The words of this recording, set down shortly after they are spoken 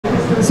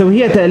So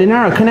here at the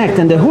Linaro Connect,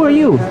 and who are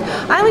you?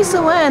 I'm Lisa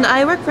Nguyen.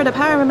 I work for the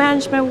Power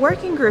Management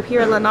Working Group here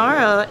at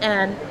Linaro,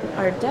 and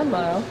our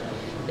demo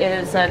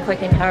is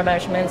collecting power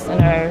measurements in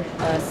our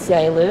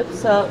CI loop.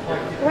 So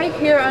right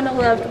here on the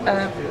left,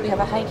 we have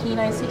a High-Key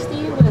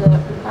 960 with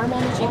a power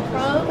managing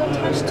probe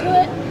attached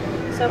to it.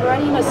 So we're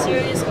running a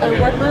series of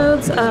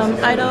workloads,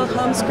 idle,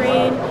 home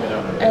screen,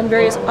 and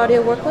various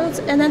audio workloads.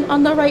 And then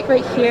on the right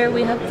here,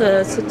 we have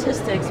the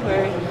statistics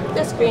where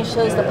this screen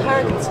shows the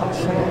power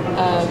consumption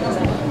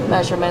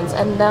measurements,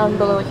 and down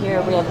below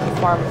here we have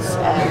performance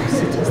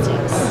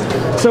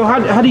statistics. So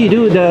how do you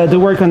do the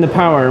work on the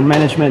power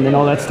management and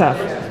all that stuff?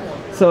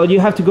 So you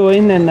have to go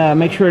in and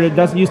make sure it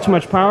doesn't use too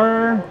much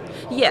power?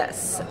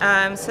 Yes,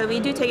 so we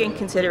do take in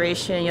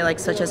consideration, like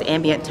such as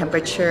ambient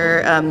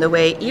temperature, the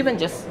way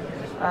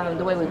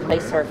the way we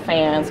place our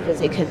fans,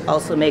 because it can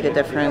also make a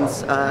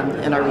difference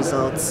in our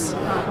results.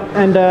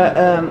 And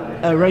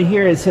right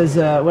here it says,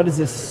 what is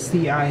this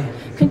CI?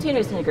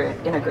 Continuous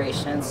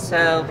integration.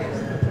 So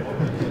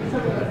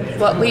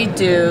what we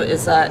do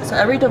is that, so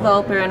every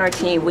developer in our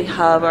team, we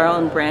have our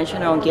own branch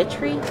and our own Git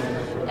tree.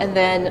 And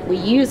then we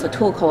use a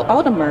tool called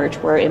auto-merge,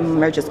 where it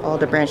merges all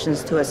the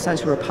branches to a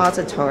central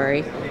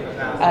repository.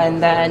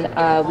 And then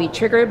we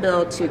trigger a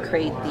build to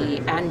create the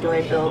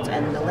Android build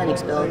and the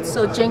Linux build.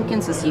 So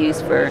Jenkins is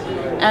used for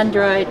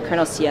Android,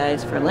 kernel CI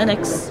is for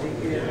Linux.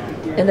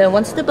 And then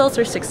once the builds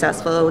are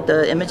successful,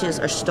 the images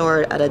are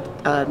stored at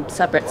a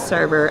separate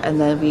server, and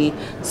then we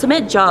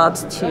submit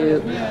jobs to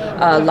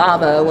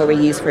Lava, where we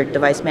use for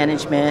device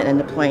management and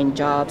deploying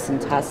jobs and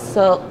tests.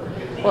 So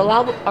what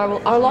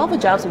our Lava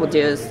jobs will do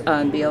is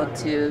be able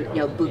to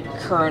boot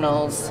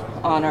kernels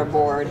on our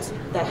boards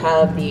that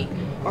have the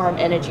ARM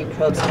energy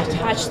probes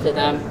attached to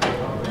them,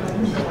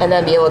 and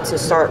then be able to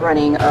start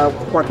running a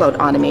workload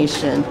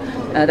automation.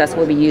 That's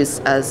what we use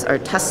as our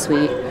test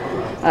suite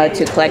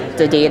to collect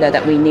the data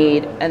that we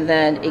need, and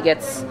then it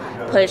gets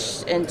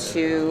pushed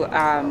into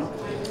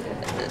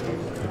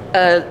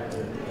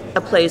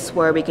a place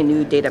where we can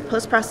do data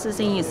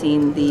post-processing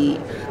using the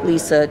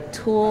Lisa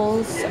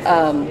tools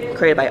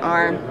created by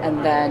ARM,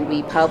 and then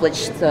we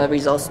publish the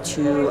results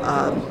to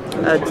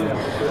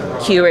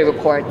QA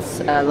reports,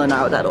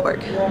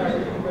 linaro.org.